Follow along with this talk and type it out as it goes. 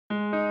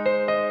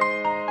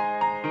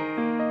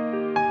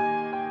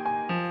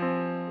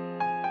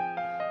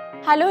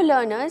Hello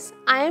learners,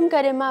 I am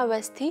Garima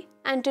Awasthi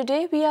and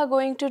today we are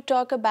going to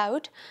talk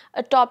about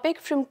a topic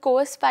from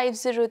course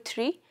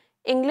 503,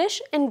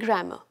 English and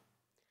Grammar.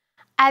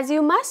 As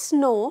you must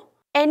know,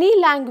 any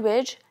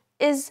language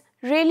is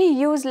really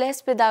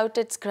useless without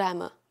its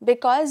grammar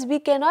because we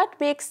cannot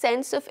make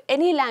sense of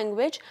any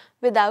language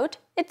without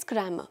its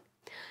grammar.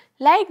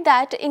 Like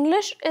that,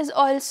 English is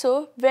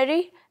also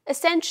very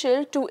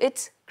essential to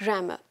its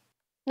grammar.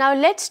 Now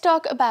let's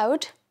talk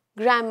about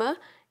grammar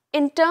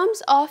in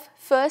terms of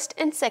first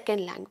and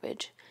second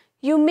language.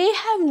 You may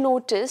have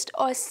noticed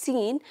or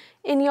seen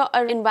in your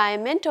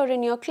environment or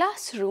in your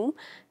classroom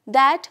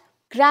that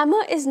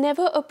grammar is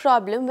never a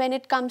problem when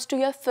it comes to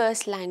your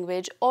first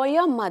language or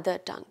your mother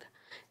tongue.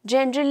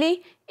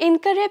 Generally,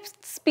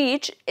 incorrect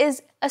speech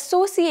is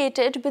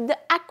associated with the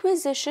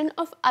acquisition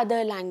of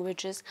other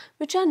languages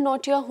which are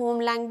not your home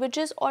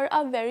languages or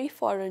are very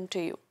foreign to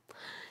you.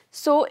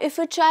 So, if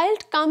a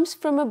child comes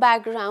from a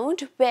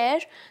background where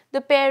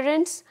the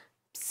parents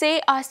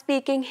say are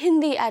speaking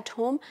Hindi at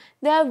home,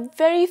 there are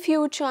very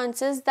few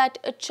chances that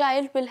a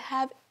child will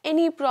have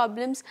any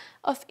problems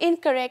of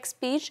incorrect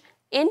speech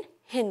in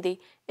Hindi.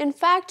 In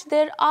fact,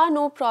 there are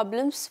no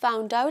problems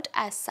found out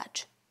as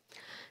such.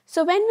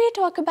 So when we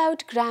talk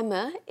about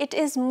grammar, it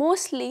is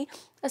mostly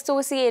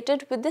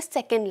associated with the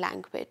second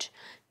language.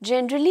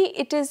 Generally,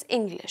 it is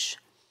English.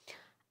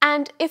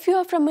 And if you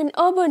are from an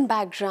urban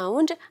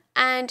background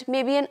and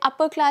maybe an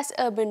upper class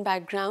urban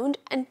background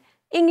and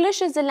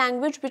English is the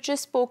language which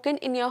is spoken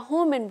in your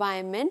home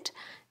environment,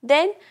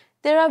 then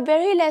there are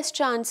very less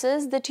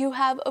chances that you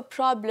have a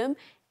problem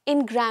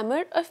in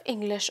grammar of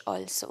English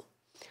also.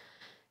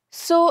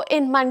 So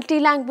in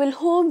multilingual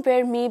home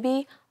where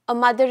maybe a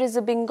mother is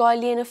a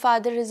Bengali and a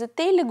father is a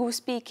Telugu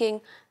speaking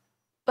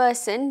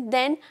person,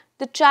 then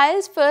the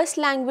child's first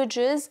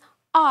languages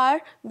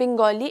are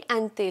Bengali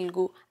and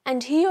Telugu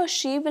and he or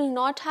she will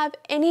not have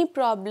any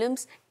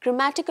problems,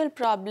 grammatical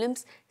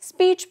problems,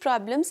 speech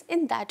problems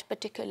in that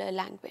particular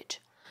language.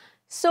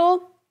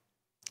 So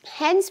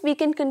hence we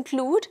can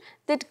conclude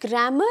that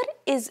grammar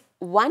is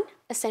one,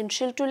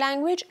 essential to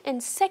language,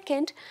 and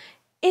second,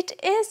 it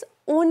is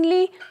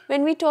only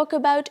when we talk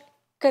about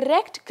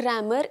correct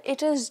grammar,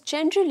 it is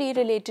generally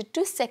related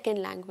to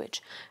second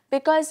language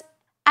because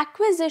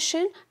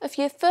acquisition of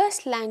your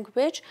first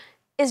language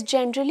is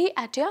generally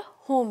at your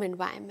home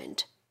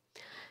environment.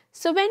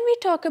 So when we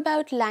talk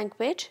about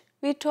language,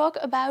 we talk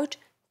about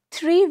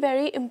three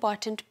very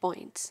important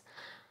points.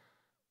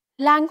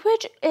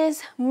 Language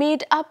is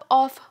made up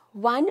of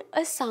one,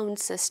 a sound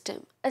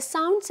system. A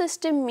sound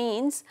system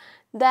means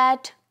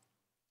that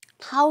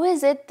how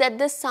is it that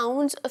the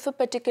sounds of a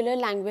particular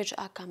language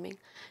are coming?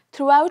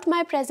 Throughout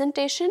my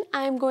presentation,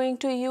 I am going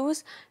to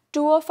use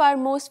two of our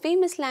most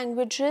famous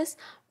languages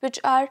which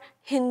are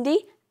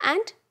Hindi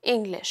and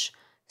English.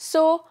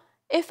 So,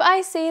 if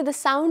I say the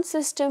sound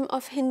system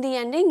of Hindi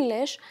and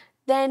English,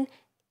 then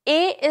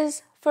A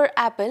is for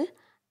apple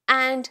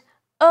and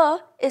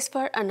A is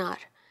for anar.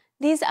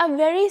 These are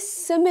very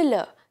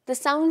similar. The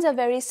sounds are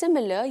very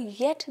similar,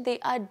 yet they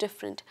are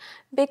different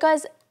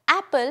because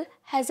apple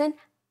has an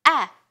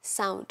A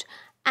sound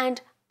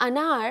and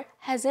anar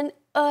has an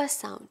A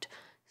sound.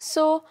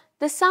 So,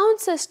 the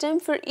sound system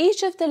for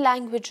each of the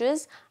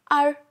languages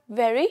are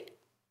very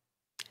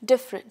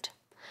different.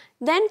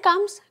 Then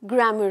comes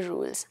grammar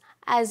rules.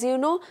 As you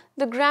know,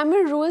 the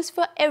grammar rules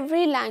for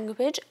every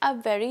language are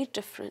very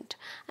different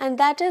and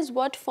that is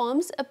what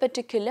forms a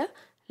particular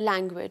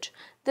language.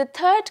 The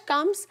third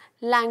comes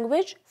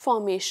language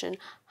formation.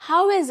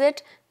 How is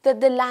it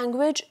that the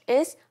language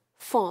is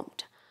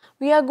formed?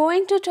 We are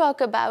going to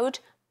talk about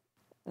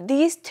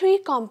these three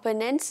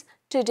components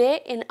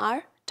today in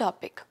our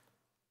topic.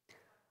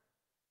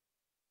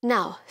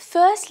 Now,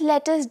 first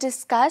let us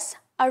discuss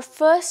our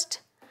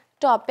first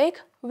topic,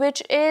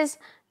 which is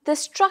the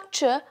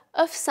structure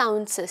of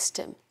sound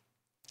system.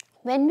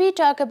 When we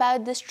talk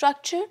about the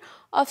structure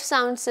of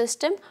sound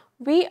system,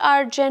 we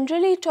are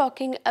generally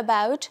talking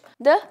about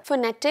the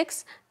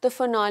phonetics, the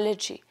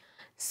phonology.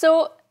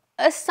 So,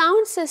 a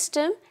sound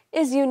system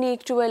is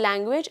unique to a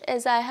language,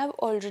 as I have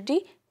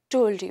already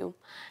told you.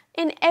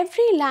 In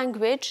every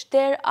language,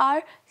 there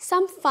are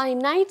some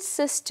finite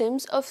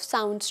systems of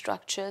sound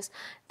structures.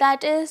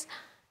 That is,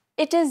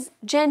 it is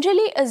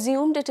generally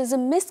assumed, it is a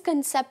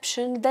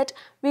misconception that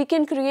we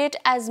can create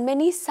as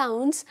many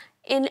sounds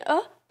in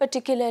a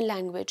particular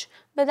language,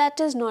 but that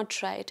is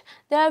not right.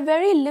 There are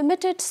very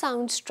limited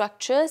sound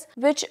structures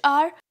which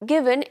are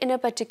given in a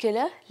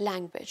particular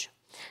language.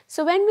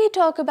 So when we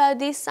talk about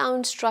these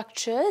sound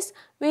structures,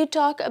 we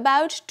talk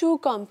about two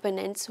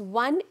components.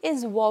 One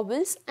is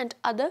vowels and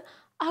other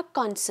are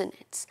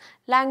consonants.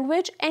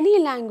 Any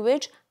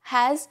language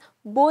has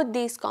both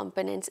these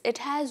components. It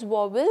has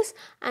vowels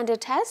and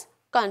it has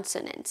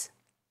consonants.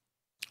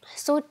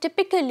 So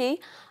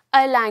typically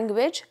a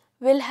language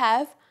will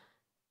have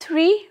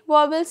 3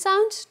 vowel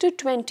sounds to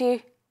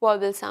 20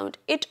 vowel sound.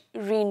 It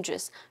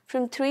ranges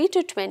from 3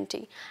 to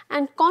 20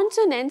 and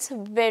consonants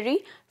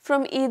vary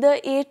from either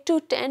 8 to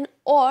 10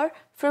 or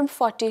from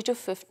 40 to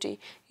 50.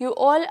 You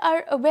all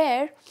are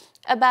aware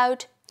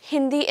about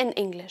Hindi and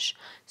English.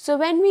 So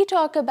when we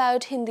talk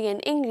about Hindi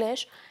and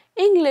English,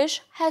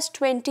 English has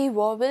 20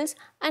 vowels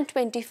and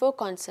 24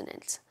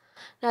 consonants.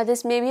 Now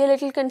this may be a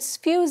little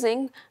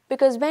confusing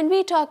because when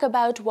we talk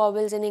about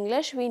vowels in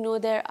English, we know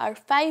there are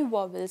 5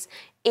 vowels: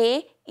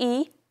 A,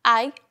 E,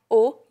 I,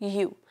 O,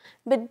 U.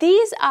 But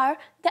these are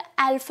the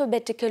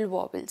alphabetical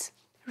vowels.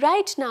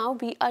 Right now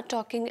we are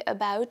talking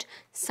about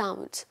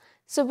sounds.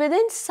 So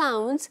within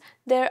sounds,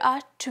 there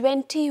are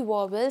 20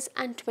 vowels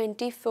and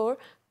 24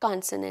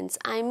 consonants.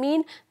 I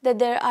mean that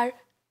there are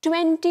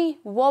 20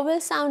 vowel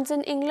sounds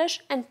in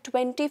English and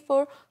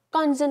 24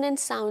 consonant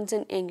sounds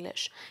in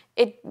English.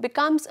 It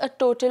becomes a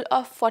total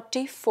of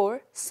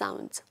 44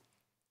 sounds.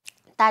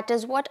 That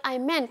is what I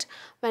meant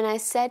when I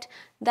said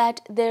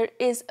that there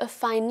is a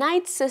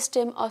finite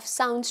system of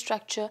sound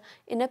structure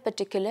in a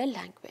particular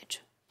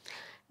language.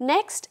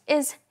 Next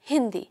is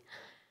Hindi.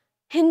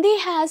 Hindi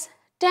has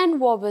 10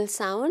 vowel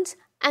sounds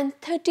and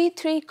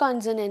 33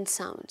 consonant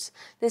sounds.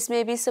 This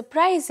may be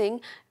surprising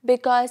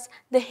because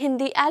the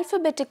Hindi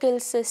alphabetical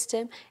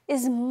system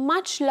is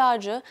much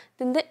larger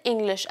than the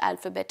English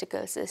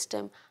alphabetical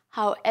system.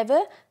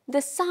 However,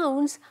 the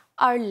sounds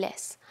are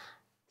less.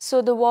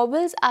 So the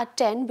vowels are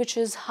 10, which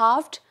is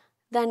halved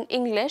than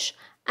English,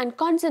 and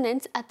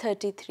consonants are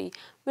 33,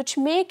 which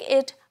make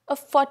it a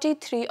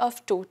 43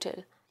 of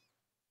total.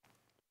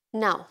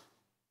 Now,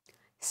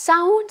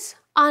 sounds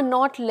are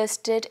not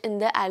listed in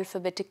the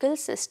alphabetical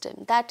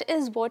system. That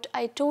is what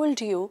I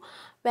told you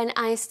when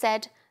I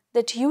said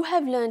that you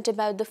have learnt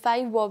about the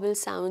 5 vowel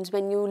sounds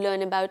when you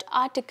learn about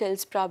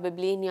articles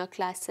probably in your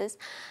classes,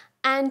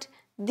 and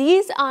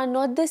these are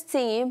not the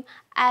same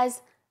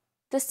as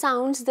the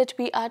sounds that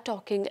we are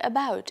talking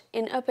about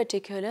in a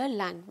particular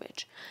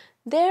language.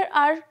 There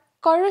are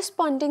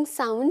corresponding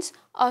sounds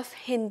of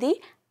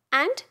Hindi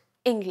and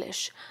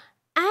English,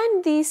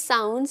 and these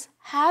sounds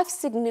have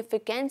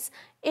significance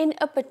in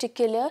a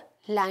particular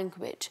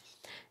language.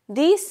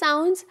 These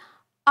sounds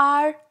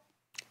are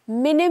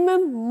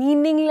minimum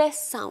meaningless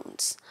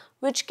sounds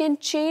which can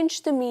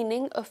change the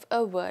meaning of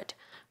a word.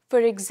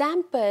 For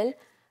example,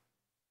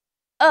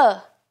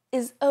 a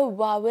is a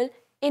vowel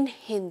in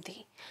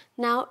Hindi.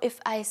 Now if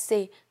I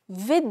say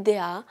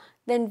Vidya,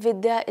 then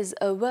Vidya is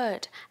a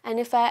word, and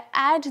if I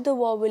add the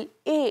vowel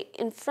A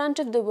in front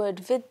of the word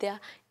Vidya,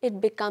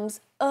 it becomes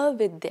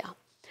Avidya.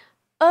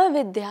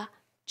 Avidya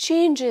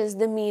changes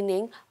the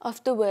meaning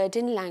of the word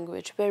in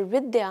language, where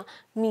Vidya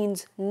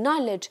means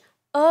knowledge,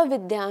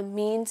 Avidya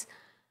means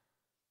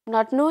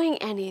not knowing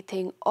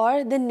anything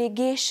or the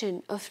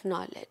negation of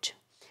knowledge.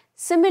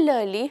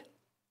 Similarly,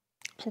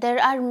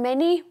 there are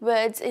many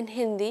words in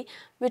Hindi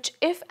which,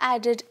 if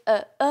added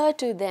a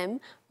to them,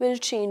 will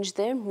change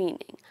their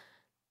meaning.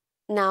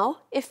 Now,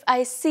 if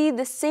I see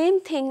the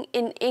same thing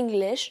in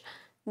English,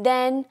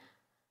 then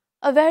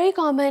a very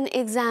common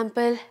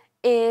example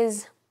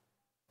is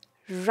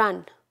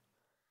run.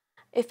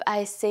 If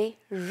I say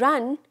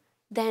run,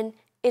 then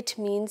it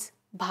means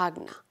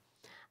bhagna.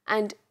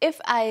 And if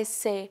I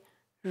say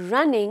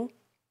running,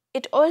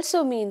 it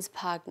also means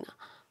bhagna,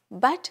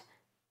 but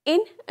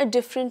in a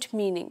different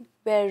meaning,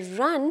 where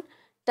run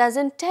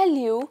doesn't tell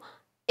you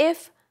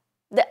if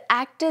the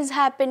act is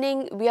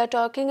happening, we are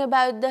talking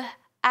about the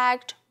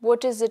act,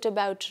 what is it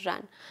about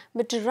run?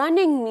 But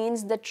running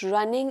means that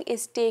running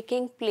is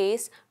taking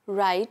place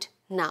right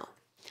now.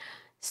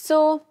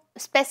 So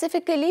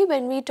specifically,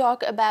 when we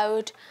talk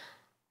about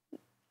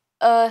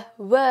a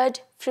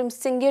word from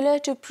singular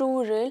to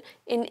plural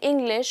in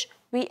English,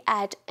 we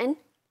add an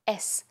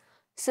S.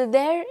 So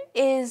there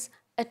is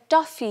a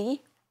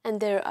toffee and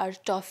there are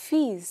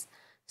toffees.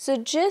 So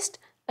just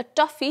a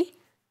toffee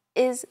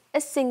is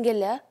a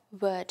singular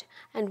word,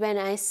 and when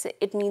I say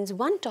it means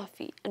one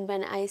toffee, and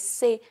when I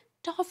say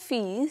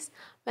toffees,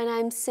 when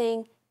I'm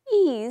saying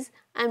ease,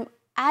 I'm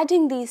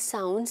adding these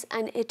sounds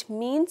and it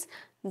means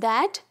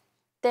that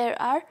there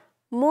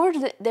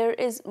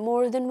is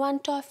more than one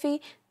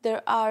toffee,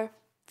 there are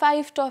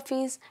 5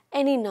 toffees,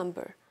 any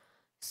number.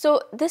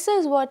 So this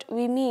is what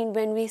we mean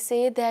when we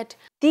say that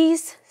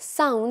these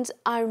sounds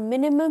are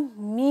minimum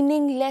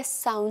meaningless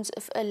sounds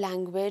of a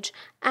language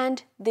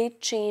and they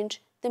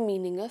change the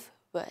meaning of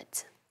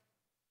words.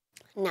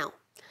 Now,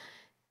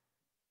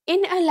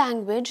 in a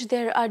language,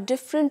 there are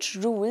different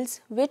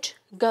rules which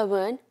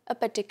govern a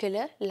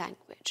particular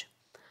language.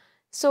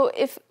 So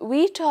if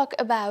we talk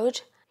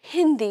about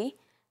Hindi,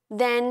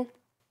 then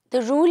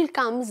the rule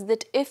comes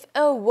that if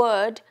a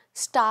word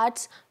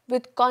starts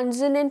with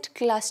consonant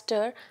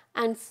cluster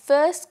and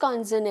first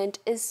consonant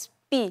is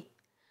P,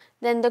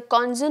 then the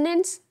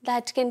consonants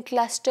that can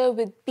cluster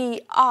with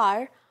P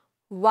are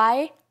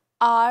Y,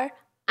 R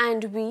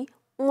and V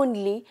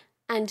only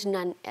and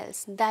none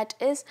else. That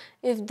is,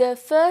 if the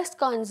first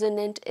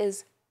consonant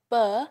is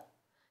P,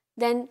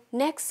 then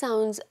next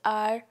sounds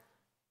are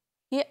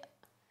Y,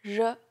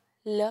 R,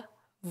 L,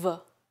 V.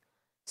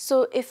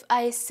 So if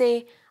I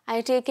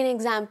take an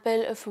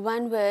example of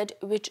one word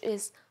which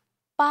is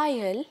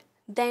payal,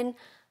 then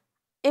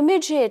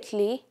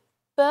immediately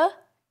P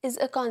is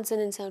a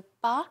consonant sound,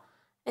 pa,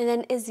 and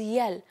then is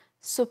yel.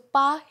 So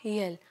pa,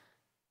 yel.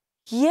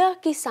 y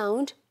ki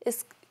sound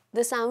is,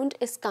 the sound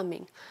is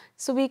coming.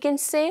 So we can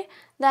say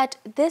that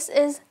this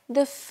is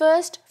the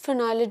first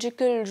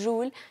phonological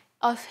rule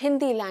of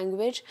Hindi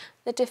language,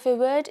 that if a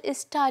word is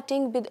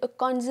starting with a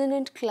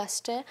consonant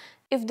cluster,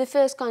 if the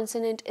first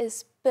consonant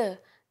is p,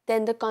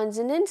 then the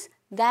consonants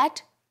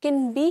that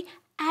can be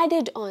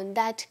added on,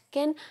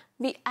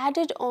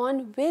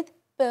 with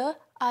p are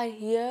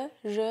y,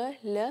 r,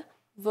 l,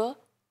 v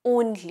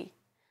only.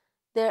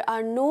 There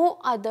are no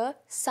other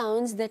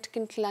sounds that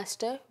can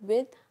cluster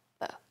with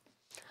p.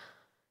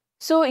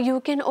 So you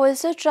can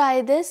also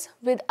try this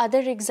with other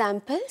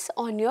examples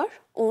on your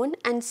own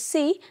and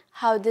see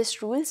how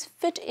these rules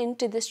fit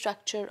into the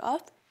structure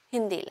of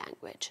Hindi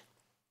language.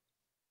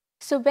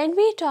 So when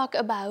we talk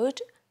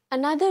about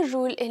another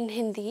rule in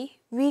Hindi,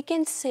 we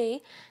can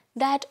say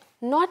that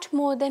not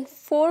more than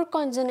 4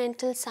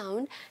 consonantal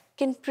sound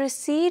can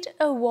precede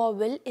a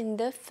vowel in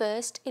the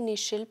first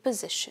initial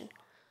position.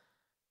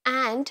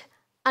 And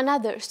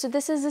another, so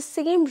this is the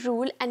same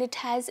rule and it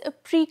has a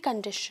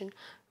precondition,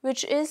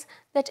 which is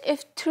that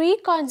if 3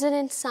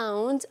 consonant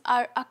sounds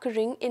are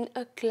occurring in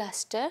a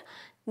cluster,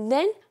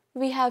 then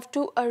we have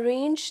to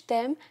arrange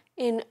them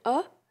in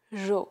a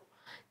row.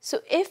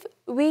 So if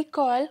we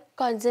call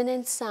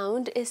consonant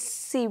sound is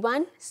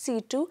C1,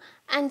 C2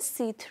 and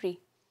C3,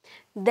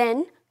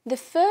 then the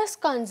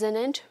first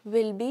consonant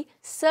will be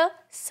S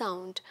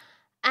sound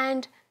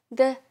and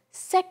the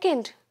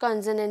second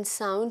consonant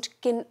sound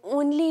can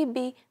only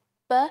be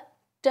P,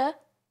 T,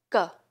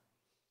 K.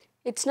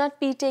 It's not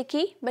P, T,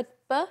 K but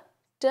P,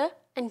 T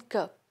and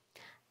K.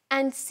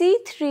 And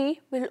C3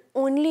 will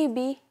only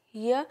be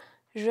Y,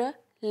 R,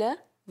 L,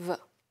 V.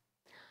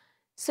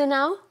 So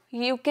now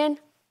you can,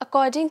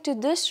 according to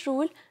this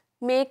rule,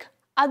 make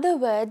other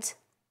words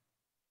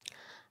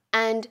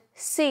and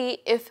see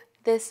if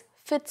this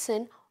fits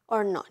in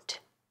or not.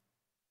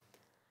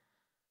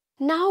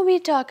 Now we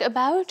talk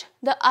about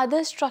the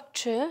other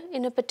structure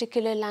in a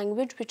particular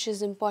language which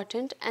is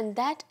important, and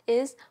that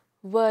is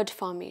word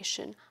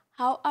formation.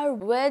 How are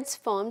words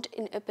formed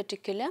in a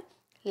particular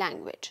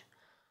language?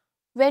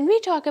 When we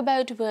talk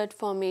about word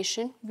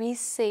formation, we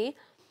say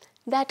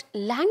that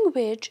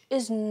language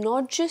is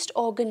not just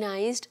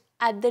organized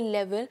at the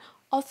level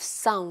of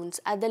sounds,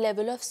 at the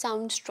level of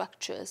sound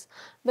structures,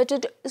 but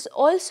it is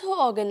also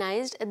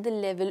organized at the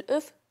level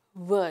of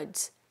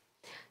words.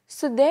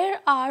 So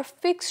there are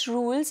fixed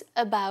rules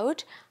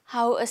about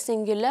how a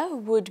singular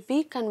would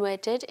be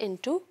converted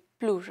into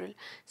plural.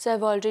 So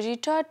I've already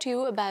taught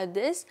you about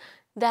this,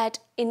 that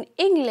in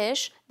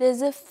English there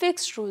is a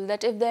fixed rule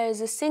that if there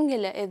is a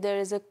singular, if there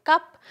is a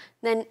cup,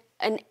 then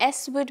an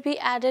S would be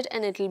added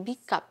and it will be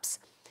cups.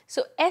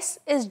 So S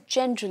is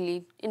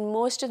generally, in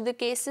most of the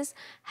cases,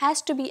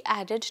 has to be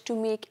added to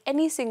make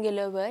any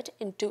singular word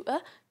into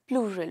a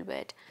plural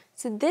word.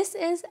 So this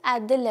is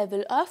at the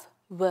level of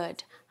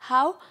word,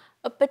 how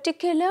a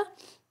particular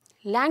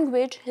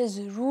language has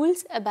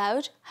rules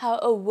about how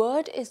a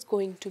word is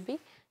going to be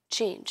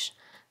changed.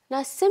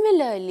 Now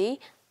similarly,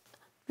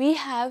 we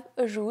have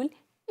a rule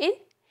in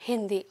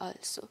Hindi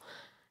also.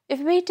 If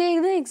we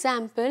take the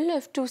example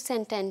of 2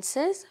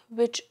 sentences,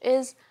 which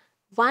is,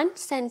 one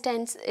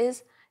sentence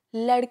is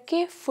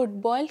लड़के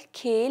football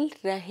खेल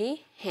रहे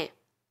हैं,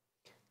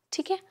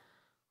 ठीक है,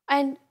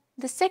 and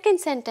the second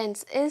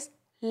sentence is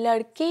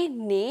लड़के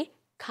ने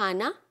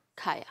खाना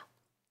खाया.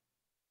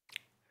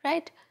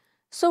 Right?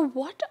 So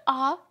what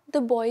are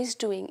the boys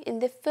doing? In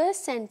the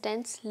first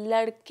sentence,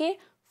 लड़के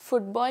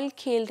फुटबॉल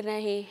खेल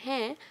रहे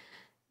हैं,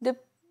 the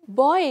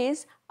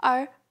boys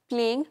are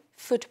playing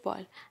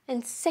football.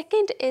 And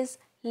second is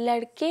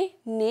लड़के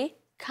ने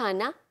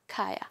खाना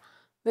खाया,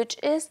 which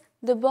is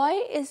the boy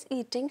is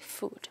eating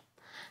food.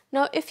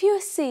 Now if you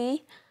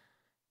see,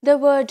 the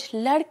word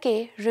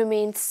लड़के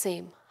remains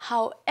same.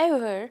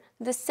 However,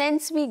 the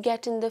sense we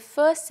get in the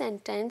first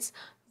sentence,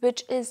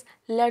 which is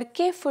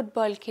लड़के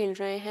football खेल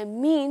रहे हैं,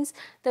 means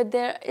that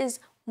there is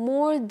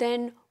more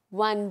than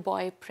one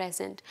boy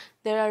present.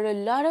 There are a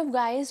lot of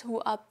guys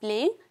who are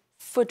playing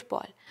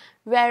football.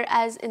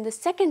 Whereas in the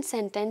second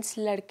sentence,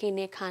 लड़के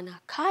ने खाना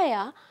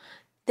खाया,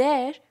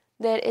 there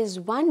is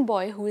one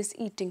boy who is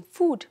eating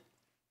food.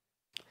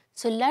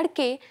 So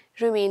लड़के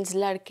remains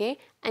लड़के,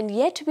 and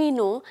yet we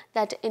know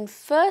that in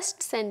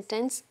first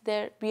sentence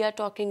there we are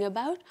talking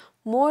about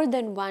more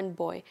than one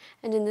boy,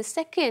 and in the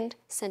second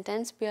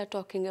sentence we are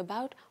talking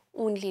about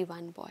only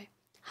one boy.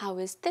 How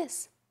is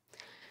this?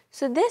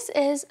 So this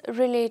is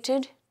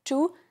related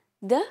to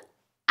the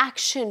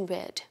action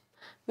word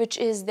which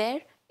is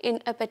there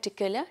in a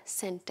particular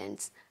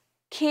sentence.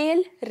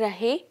 खेल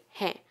रहे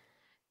हैं.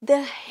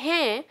 The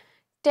हैं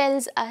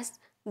tells us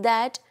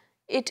that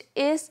it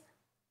is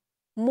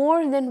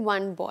more than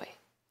one boy,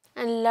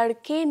 and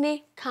लड़के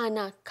ने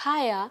खाना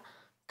खाया,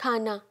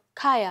 खाना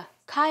खाया,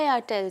 खाया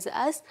tells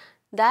us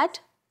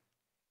that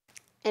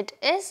it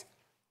is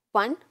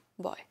one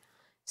boy.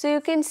 So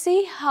you can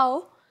see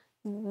how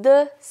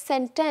the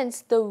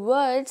sentence, the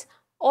words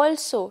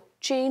also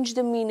change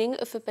the meaning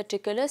of a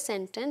particular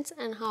sentence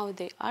and how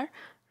they are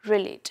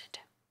related.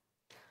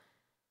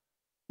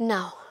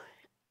 Now,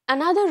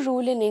 another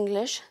rule in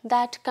English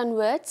that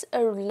converts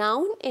a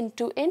noun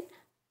into an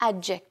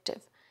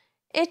adjective.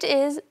 It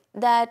is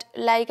that,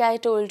 like I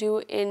told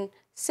you, in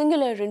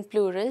singular and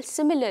plural,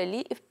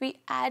 similarly, if we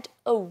add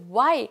a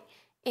y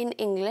in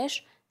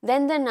English,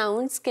 then the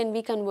nouns can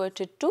be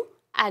converted to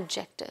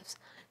adjectives.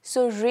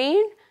 So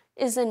rain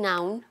is a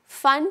noun,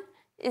 fun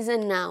is a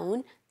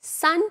noun,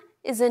 sun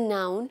is a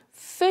noun,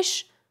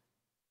 fish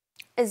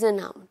is a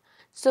noun.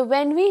 So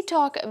when we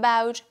talk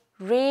about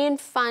rain,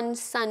 fun,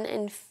 sun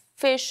and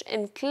fish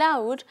and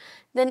cloud,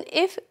 then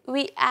if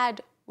we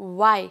add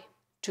y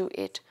to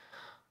it,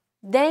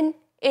 then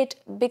it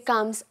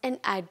becomes an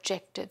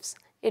adjectives.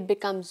 It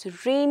becomes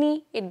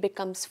rainy, it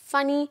becomes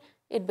funny,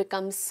 it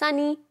becomes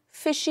sunny,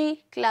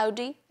 fishy,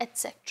 cloudy,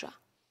 etc.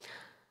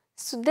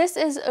 So this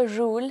is a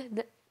rule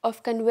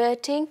of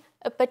converting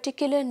a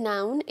particular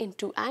noun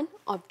into an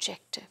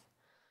adjective.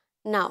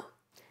 Now,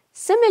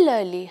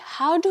 similarly,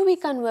 how do we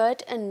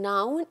convert a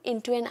noun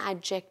into an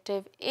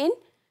adjective in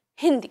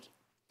Hindi?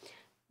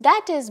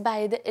 That is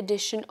by the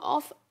addition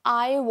of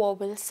I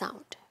vowel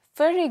sound.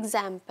 For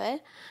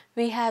example,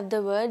 we have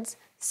the words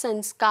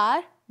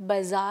sanskar,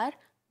 bazaar,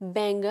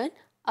 bangan,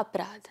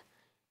 aprad.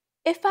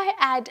 If I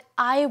add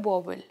I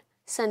vowel,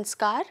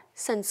 sanskar,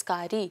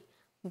 sanskari,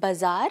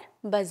 bazaar,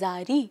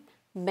 bazari,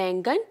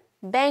 bangan,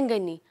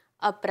 bangani,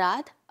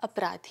 aprad,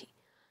 apradhi.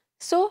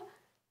 So,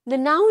 the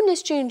noun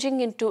is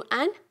changing into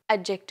an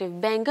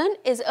adjective. Bangan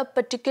is a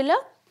particular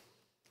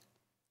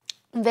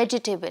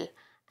vegetable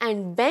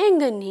and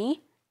bangani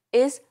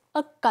is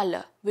a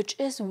color which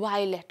is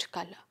violet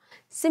color.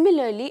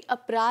 Similarly,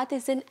 aprad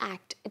is an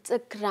act, it's a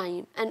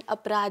crime, and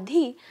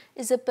apradhi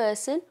is a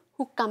person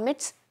who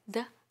commits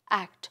the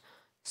act.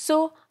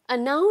 So, a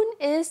noun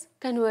is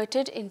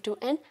converted into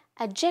an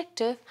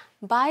adjective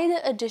by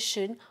the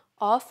addition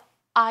of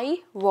I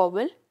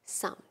vowel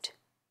sound.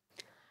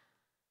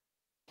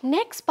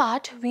 Next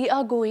part, we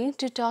are going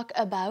to talk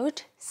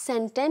about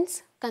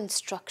sentence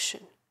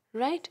construction,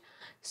 right?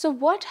 So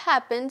what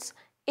happens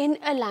in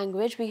a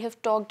language we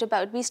have talked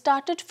about? We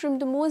started from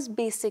the most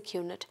basic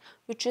unit,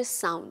 which is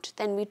sound.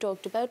 Then we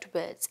talked about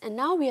words, and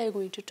now we are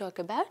going to talk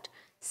about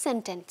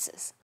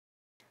sentences.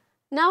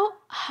 Now,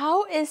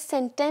 how is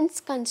sentence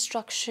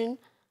construction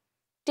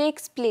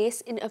takes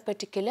place in a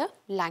particular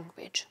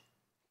language?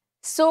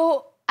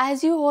 So,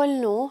 as you all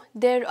know,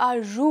 there are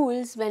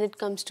rules when it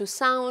comes to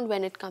sound,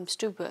 when it comes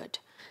to word.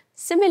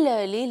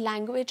 Similarly,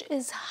 language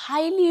is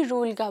highly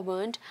rule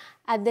governed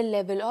at the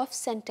level of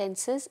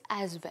sentences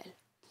as well.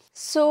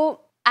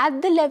 So,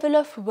 at the level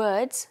of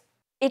words,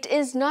 it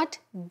is not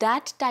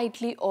that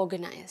tightly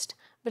organized,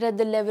 but at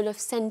the level of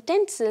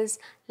sentences,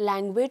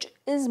 language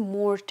is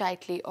more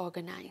tightly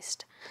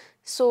organized.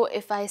 So,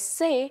 if I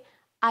say,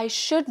 I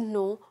should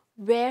know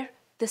where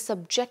the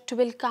subject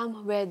will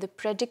come, where the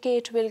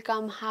predicate will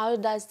come, how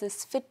does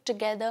this fit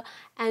together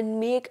and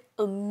make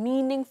a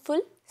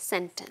meaningful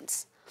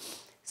sentence.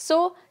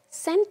 So,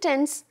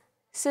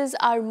 sentences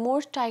are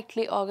more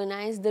tightly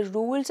organized. The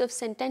rules of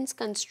sentence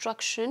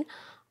construction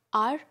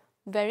are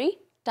very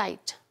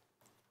tight.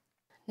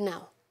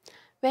 Now,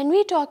 when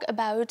we talk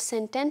about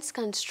sentence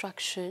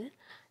construction,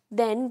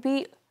 then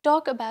we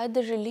talk about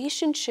the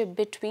relationship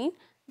between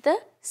the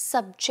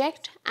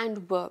subject and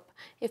verb.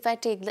 If I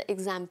take the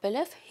example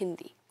of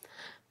Hindi,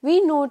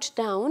 we note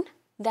down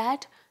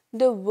that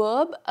the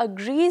verb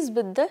agrees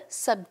with the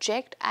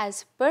subject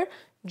as per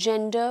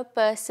gender,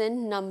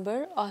 person,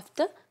 number of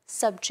the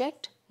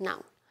subject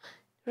noun,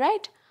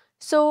 right?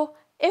 So,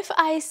 if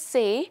I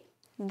say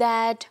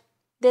that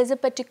there's a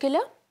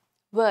particular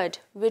word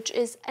which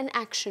is an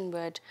action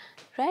word,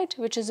 right,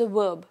 which is a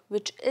verb,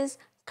 which is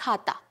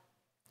khata,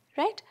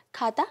 right?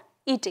 Khata,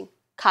 eating,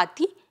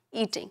 khati,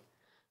 eating.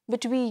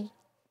 But we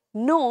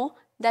know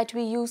that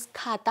we use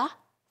khata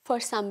for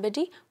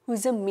somebody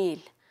who's a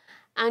male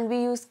and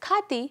we use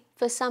khati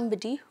for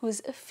somebody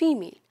who's a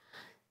female.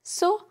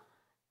 So,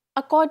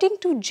 according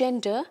to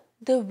gender,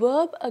 the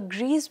verb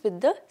agrees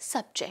with the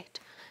subject.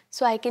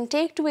 So, I can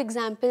take two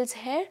examples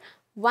here.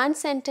 One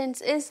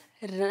sentence is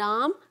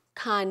Ram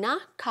khana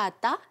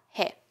khata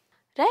hai,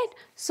 right?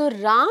 So,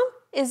 Ram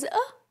is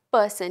a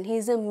person, he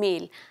is a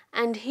male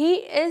and he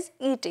is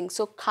eating.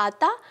 So,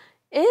 khata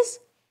is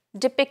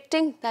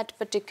depicting that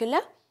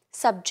particular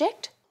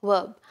subject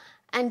verb.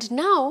 And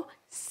now,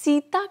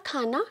 Sita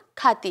khana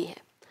khati hai.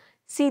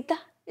 Sita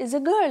is a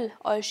girl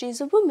or she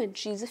is a woman,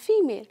 she is a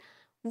female.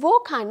 Wo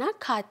khana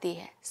khati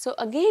hai. So,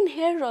 again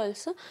here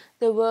also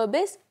the verb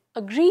is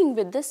agreeing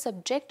with the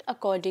subject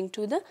according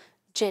to the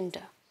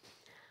gender.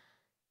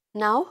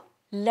 Now,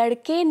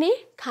 ladke ne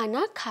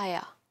khana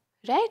khaya,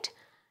 right?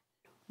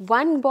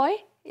 One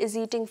boy is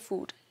eating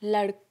food.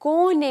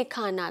 Ladko ne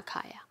khana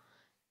khaya.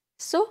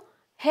 So,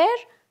 here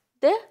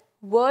the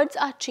words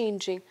are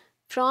changing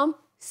from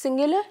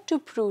singular to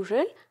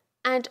plural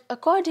and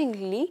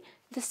accordingly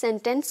the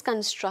sentence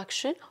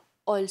construction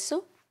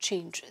also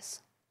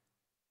changes.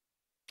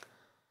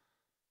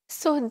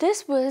 So,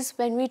 this was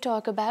when we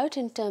talk about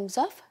in terms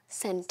of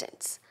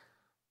sentence.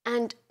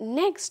 And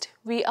next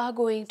we are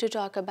going to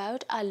talk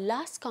about our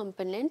last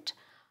component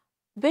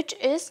which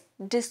is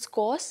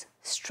discourse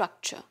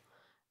structure.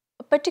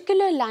 A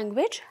particular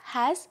language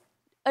has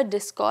a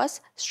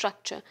discourse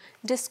structure.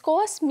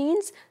 Discourse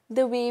means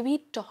the way we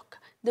talk,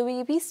 the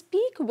way we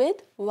speak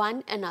with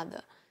one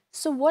another.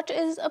 So what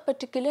is a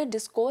particular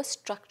discourse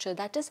structure?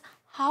 That is,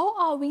 how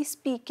are we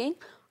speaking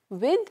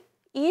with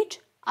each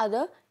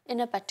other in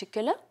a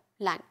particular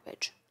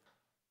language.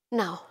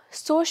 Now,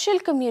 social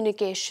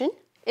communication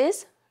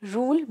is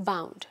rule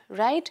bound,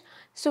 right?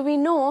 So we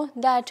know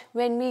that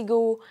when we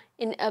go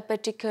in a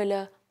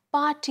particular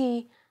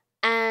party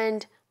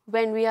and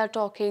when we are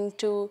talking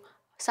to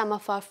some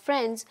of our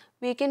friends,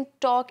 we can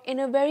talk in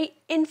a very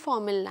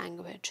informal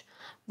language.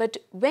 But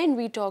when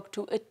we talk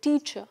to a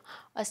teacher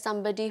or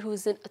somebody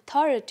who's in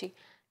authority,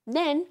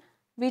 then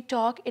we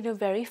talk in a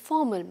very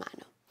formal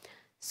manner.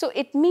 So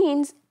it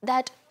means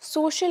that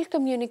social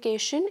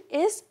communication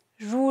is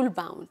rule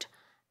bound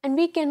and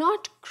we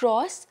cannot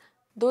cross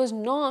those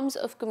norms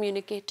of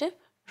communicative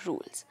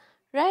rules,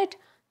 right?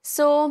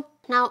 So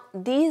now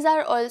these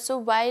are also,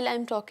 while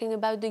I'm talking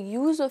about the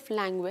use of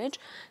language,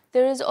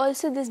 there is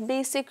also this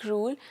basic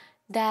rule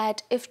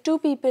that if two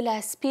people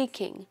are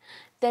speaking,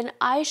 then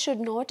I should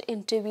not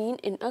intervene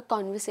in a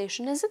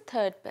conversation as a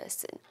third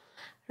person.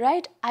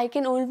 Right? I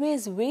can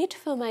always wait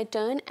for my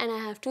turn and I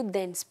have to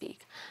then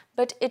speak.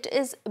 But it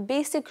is a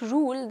basic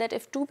rule that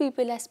if two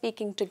people are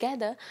speaking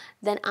together,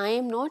 then I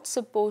am not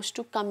supposed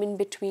to come in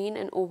between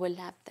and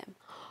overlap them.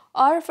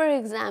 Or for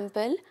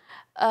example,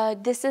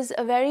 this is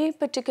a very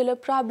particular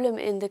problem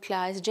in the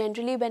class.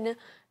 Generally,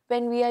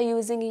 when we are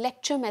using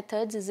lecture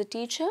methods as a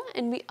teacher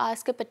and we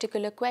ask a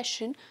particular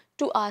question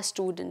to our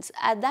students,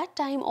 at that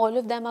time all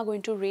of them are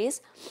going to raise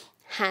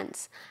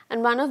hands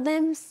and one of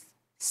them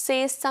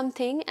says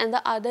something and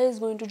the other is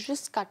going to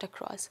just cut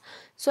across.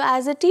 So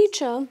as a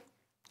teacher,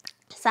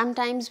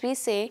 sometimes we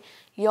say,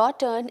 your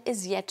turn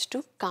is yet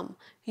to come.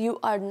 You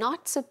are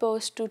not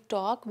supposed to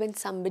talk when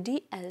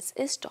somebody else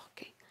is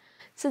talking.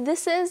 So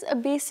this is a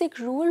basic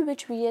rule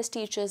which we as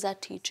teachers are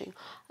teaching.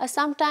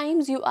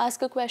 Sometimes you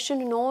ask a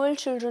question and all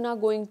children are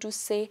going to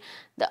say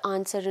the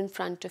answer in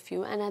front of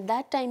you, and at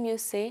that time you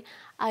say,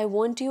 I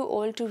want you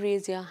all to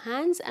raise your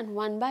hands and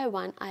one by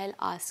one I'll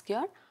ask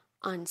your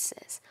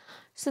answers.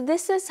 So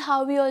this is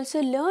how we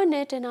also learn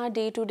it in our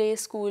day-to-day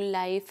school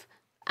life,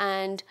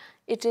 and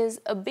it is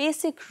a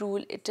basic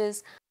rule, it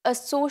is a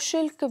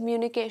social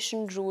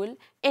communication rule,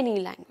 any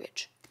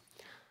language.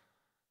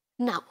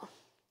 Now,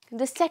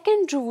 the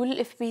second rule,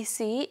 if we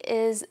see,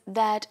 is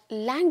that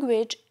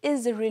language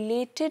is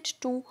related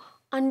to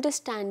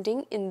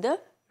understanding in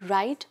the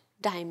right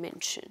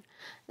dimension.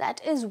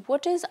 That is,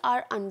 what is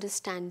our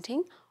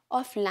understanding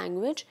of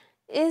language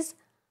is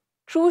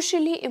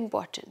crucially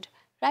important.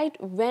 Right?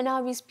 When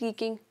are we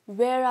speaking?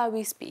 Where are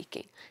we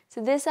speaking?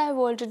 So this I've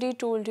already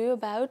told you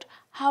about.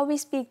 How we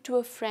speak to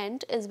a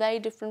friend is very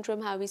different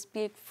from how we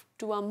speak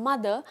to our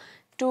mother,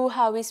 to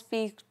how we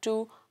speak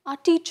to our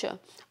teacher,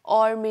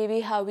 or maybe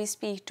how we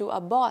speak to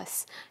our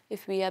boss.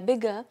 If we are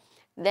bigger,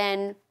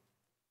 then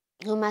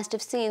you must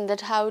have seen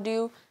that how do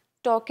you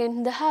talk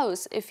in the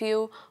house. If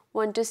you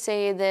want to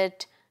say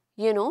that,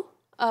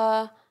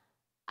 I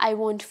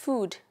want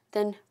food,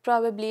 then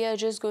probably you're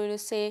just going to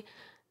say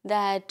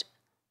that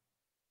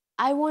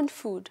I want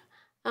food.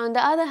 On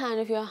the other hand,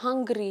 if you're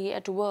hungry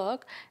at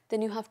work,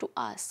 then you have to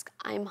ask,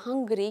 I'm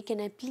hungry,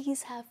 can I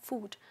please have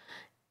food?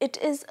 It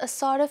is a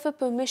sort of a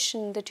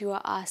permission that you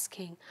are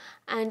asking,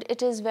 and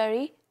it is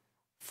very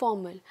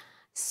formal.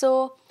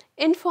 So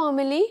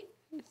informally,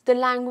 the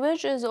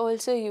language is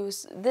also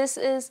used. This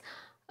is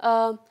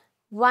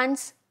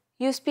once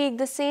you speak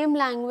the same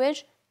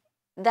language,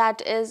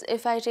 that is,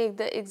 if I take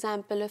the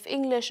example of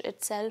English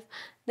itself,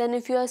 then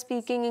if you are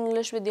speaking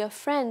English with your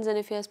friends and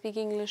if you are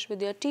speaking English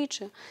with your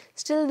teacher,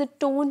 still the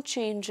tone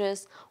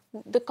changes,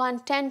 the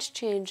content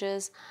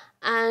changes,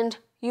 and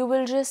you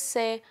will just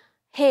say,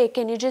 hey,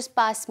 can you just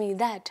pass me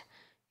that?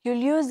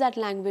 You'll use that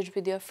language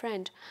with your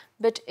friend.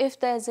 But if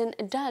there's an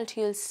adult,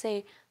 you'll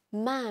say,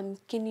 ma'am,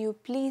 can you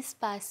please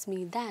pass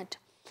me that?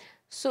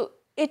 So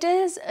it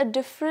is a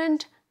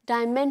different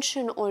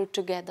dimension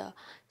altogether.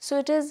 So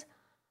it is,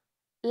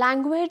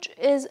 language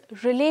is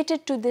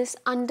related to this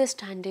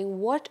understanding.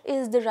 What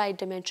is the right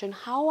dimension?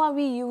 How are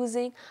we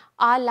using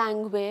our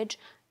language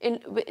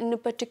in a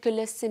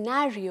particular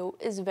scenario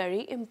is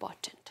very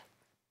important.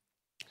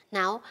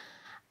 Now,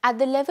 at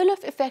the level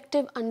of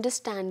effective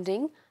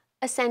understanding,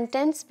 a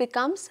sentence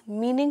becomes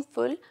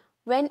meaningful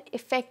when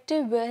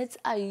effective words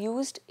are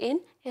used in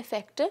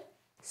effective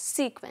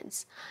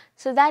sequence.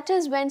 So that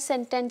is when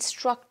sentence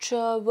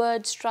structure,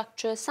 word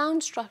structure,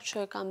 sound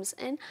structure comes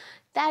in,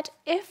 that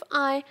if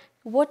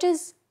what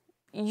is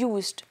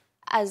used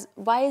as,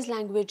 why is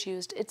language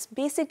used? It's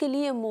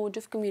basically a mode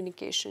of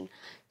communication.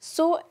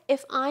 So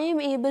if I am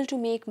able to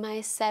make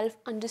myself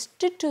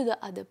understood to the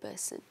other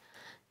person,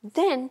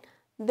 then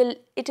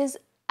it is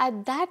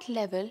at that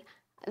level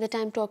that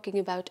I'm talking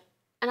about.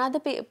 Another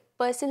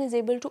person is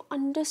able to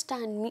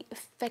understand me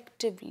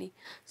effectively.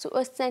 So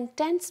a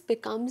sentence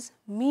becomes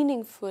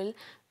meaningful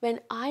when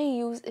I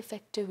use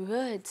effective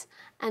words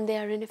and they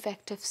are in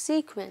effective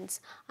sequence.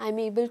 I'm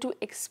able to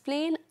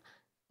explain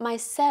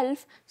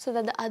myself so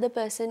that the other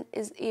person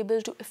is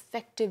able to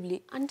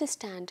effectively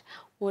understand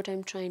what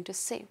I'm trying to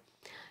say.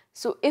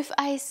 So if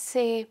I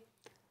say,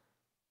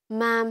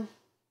 ma'am,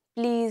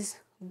 please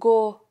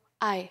go,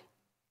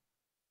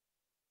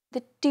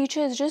 the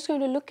teacher is just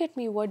going to look at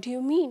me, what do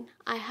you mean?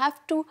 I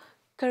have to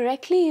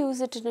correctly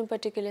use it in a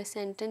particular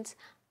sentence,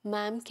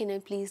 ma'am, can I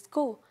please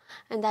go?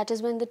 And that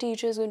is when the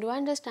teacher is going to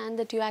understand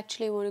that you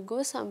actually want to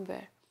go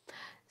somewhere.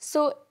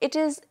 So it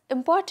is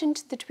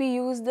important that we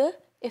use the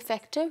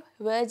effective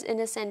words in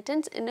a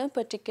sentence in a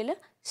particular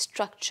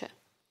structure.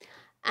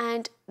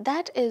 And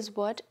that is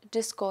what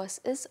discourse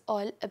is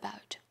all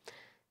about.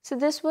 So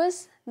this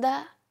was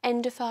the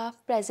end of our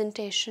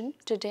presentation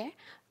today.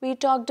 We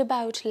talked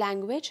about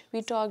language,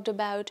 we talked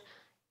about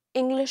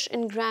English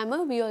and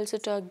grammar, we also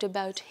talked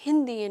about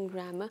Hindi and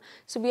grammar.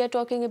 So we are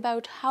talking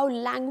about how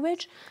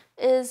language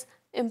is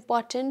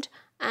important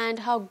and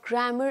how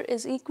grammar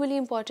is equally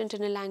important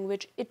in a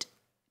language. It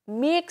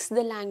makes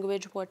the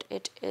language what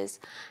it is.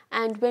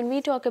 And when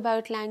we talk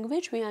about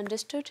language, we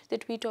understood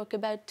that we talk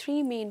about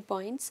three main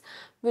points,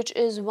 which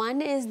is,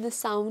 one is the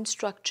sound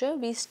structure.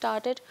 We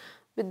started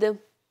with the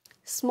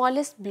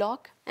smallest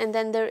block, and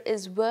then there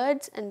is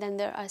words, and then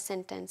there are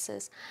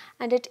sentences,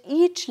 and at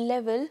each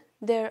level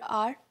there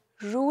are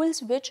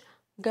rules which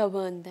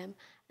govern them,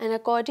 and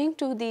according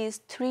to these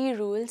three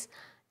rules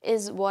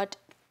is what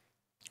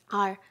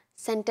our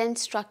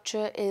sentence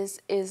structure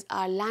is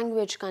our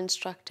language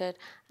constructed.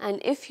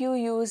 And if you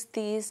use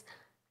these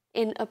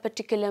in a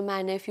particular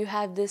manner, if you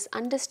have this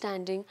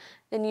understanding,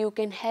 then you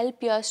can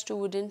help your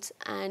students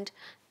and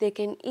they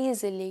can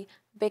easily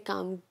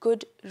become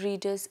good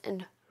readers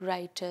and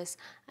writers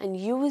and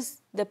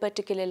use the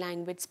particular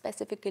language,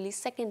 specifically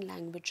second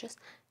languages,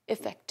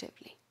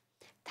 effectively.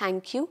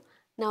 Thank you.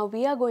 Now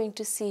we are going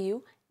to see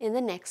you in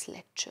the next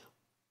lecture.